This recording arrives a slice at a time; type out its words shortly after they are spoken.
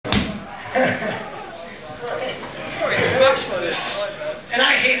And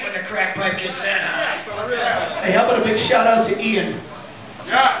I hate when the crack pipe gets that high. Hey, how about a big shout out to Ian?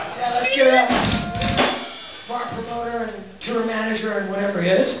 Yes. Yeah, let's give it up for our promoter and tour manager and whatever he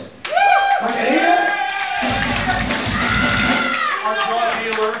is. Look at Ian. Our drug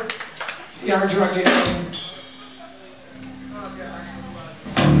dealer. Yeah, our drug dealer. Oh, God.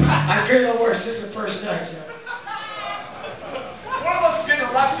 I fear the worst. This is the first night. One of us is getting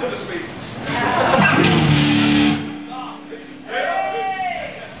arrested this week.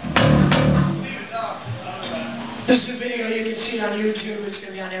 This is a video you can see on YouTube. It's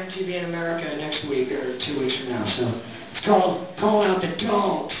going to be on MTV in America next week or 2 weeks from now. So it's called Calling Out the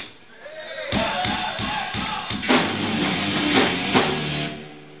Dogs.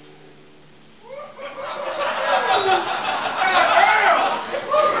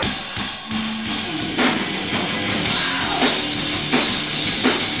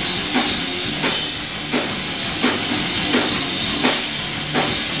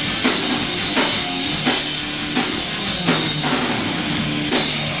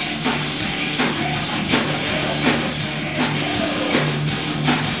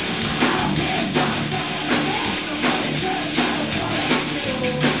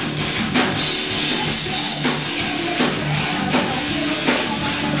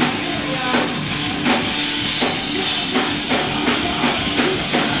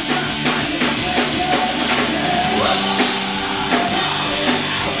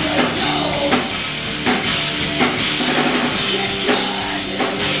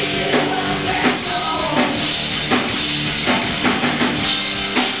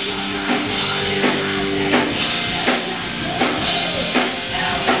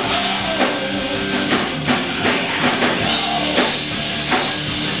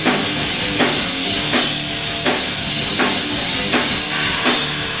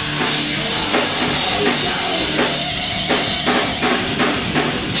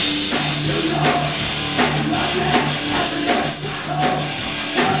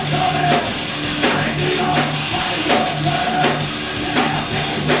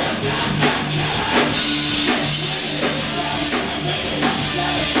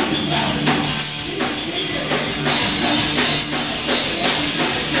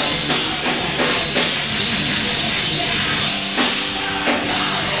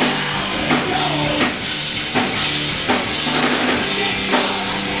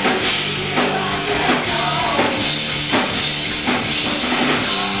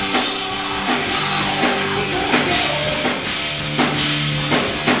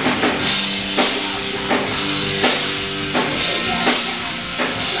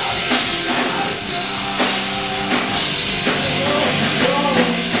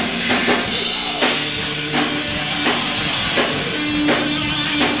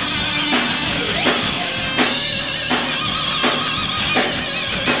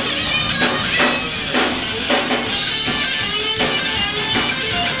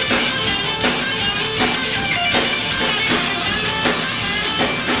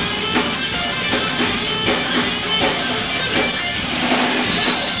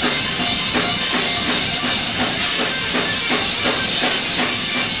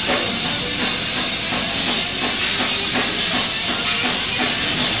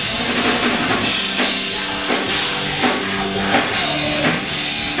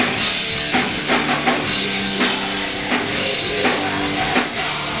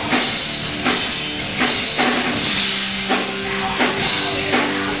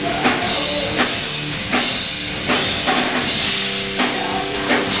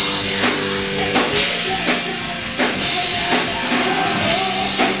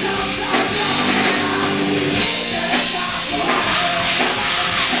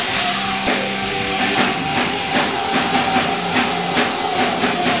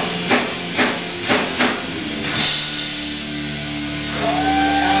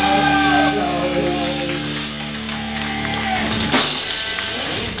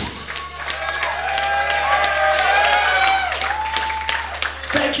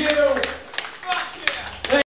 Thank you.